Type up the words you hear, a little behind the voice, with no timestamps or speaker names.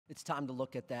It's time to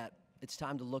look at that. It's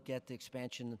time to look at the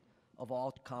expansion of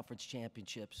all conference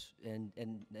championships and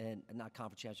not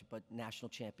conference championships, but national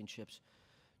championships.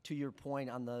 To your point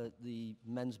on the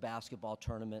men's basketball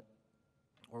tournament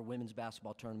or women's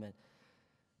basketball tournament,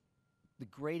 the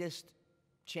greatest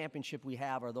championship we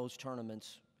have are those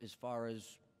tournaments as far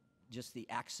as just the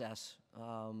access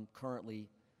currently.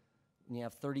 You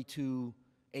have 32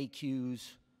 AQs,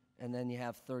 and then you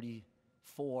have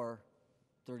 34,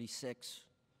 36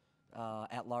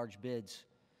 at-large bids.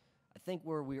 I think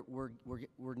where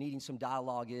we're needing some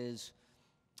dialogue is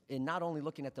in not only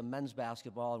looking at the men's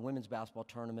basketball and women's basketball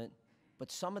tournament, but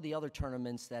some of the other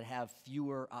tournaments that have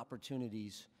fewer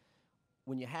opportunities.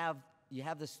 When you have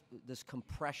this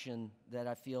compression that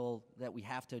I feel that we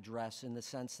have to address, in the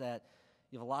sense that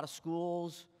you have a lot of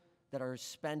schools that are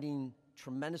spending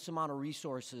tremendous amount of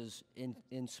resources in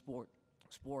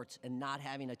sports and not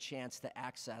having a chance to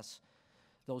access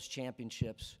those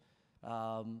championships.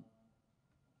 I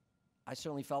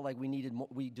certainly felt like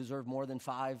we deserved more than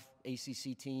 5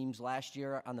 ACC teams last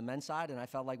year on the men's side, and I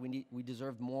felt like we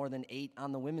deserved more than 8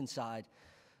 on the women's side.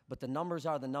 But the numbers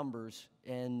are the numbers,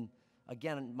 and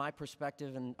again, my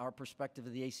perspective and our perspective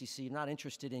of the ACC, I'm not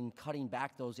interested in cutting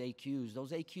back those AQs.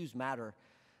 Those AQs matter.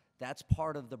 That's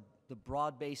part of the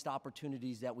broad-based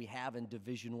opportunities that we have in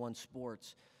Division I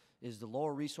sports, is the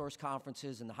lower resource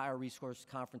conferences and the higher resource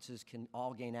conferences can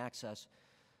all gain access.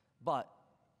 But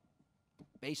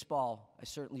baseball, I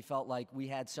certainly felt like we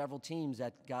had several teams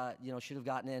that should have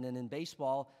gotten in. And in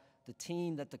baseball, the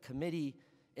team that the committee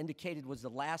indicated was the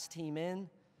last team in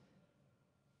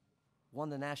won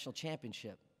the national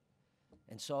championship.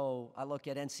 And so I look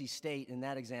at NC State in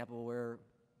that example where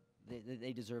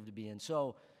they deserve to be in.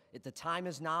 So the time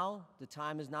is now. The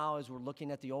time is now as we're looking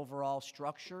at the overall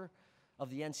structure of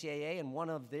the NCAA, and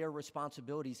one of their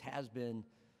responsibilities has been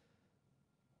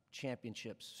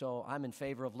championships. So I'm in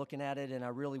favor of looking at it, and I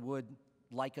really would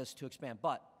like us to expand.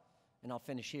 But, and I'll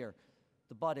finish here,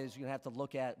 the but is you're going to have to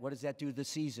look at what does that do this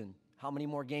season? How many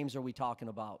more games are we talking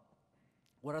about?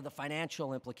 What are the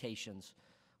financial implications?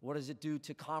 What does it do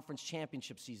to conference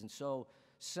championship season? So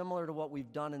similar to what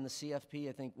we've done in the CFP,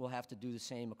 I think we'll have to do the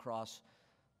same across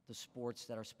the sports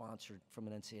that are sponsored from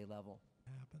an NCAA level.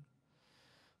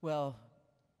 Well,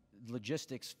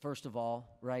 logistics, first of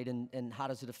all, right? And how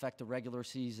does it affect the regular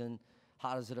season?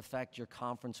 How does it affect your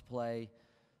conference play?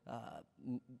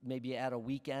 Maybe at a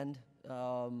weekend,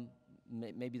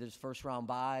 maybe there's first-round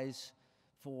buys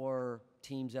for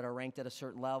teams that are ranked at a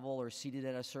certain level or seated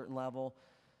at a certain level.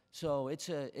 So it's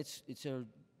a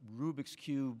Rubik's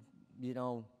Cube,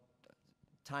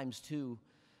 times 2.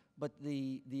 But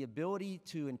the ability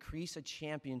to increase a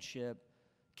championship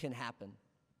can happen.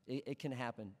 It can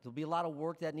happen. There'll be a lot of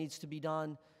work that needs to be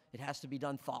done. It has to be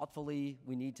done thoughtfully.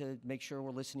 We need to make sure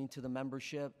we're listening to the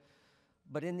membership.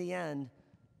 But in the end,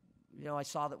 I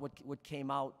saw that what came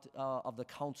out of the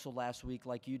council last week,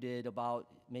 like you did, about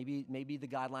maybe the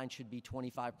guideline should be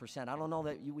 25%. I don't know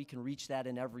that we can reach that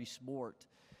in every sport.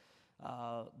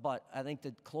 But I think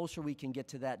the closer we can get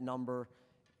to that number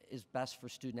is best for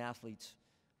student athletes.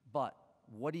 But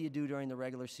what do you do during the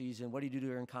regular season? What do you do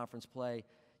during conference play?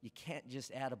 You can't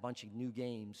just add a bunch of new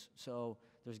games. So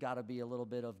there's got to be a little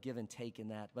bit of give and take in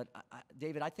that. But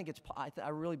David, I think I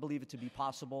really believe it to be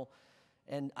possible,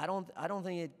 and I don't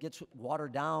think it gets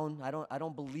watered down. I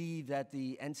don't believe that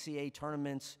the NCAA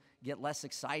tournaments get less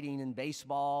exciting in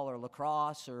baseball or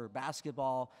lacrosse or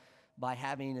basketball by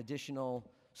having additional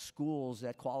schools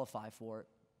that qualify for it.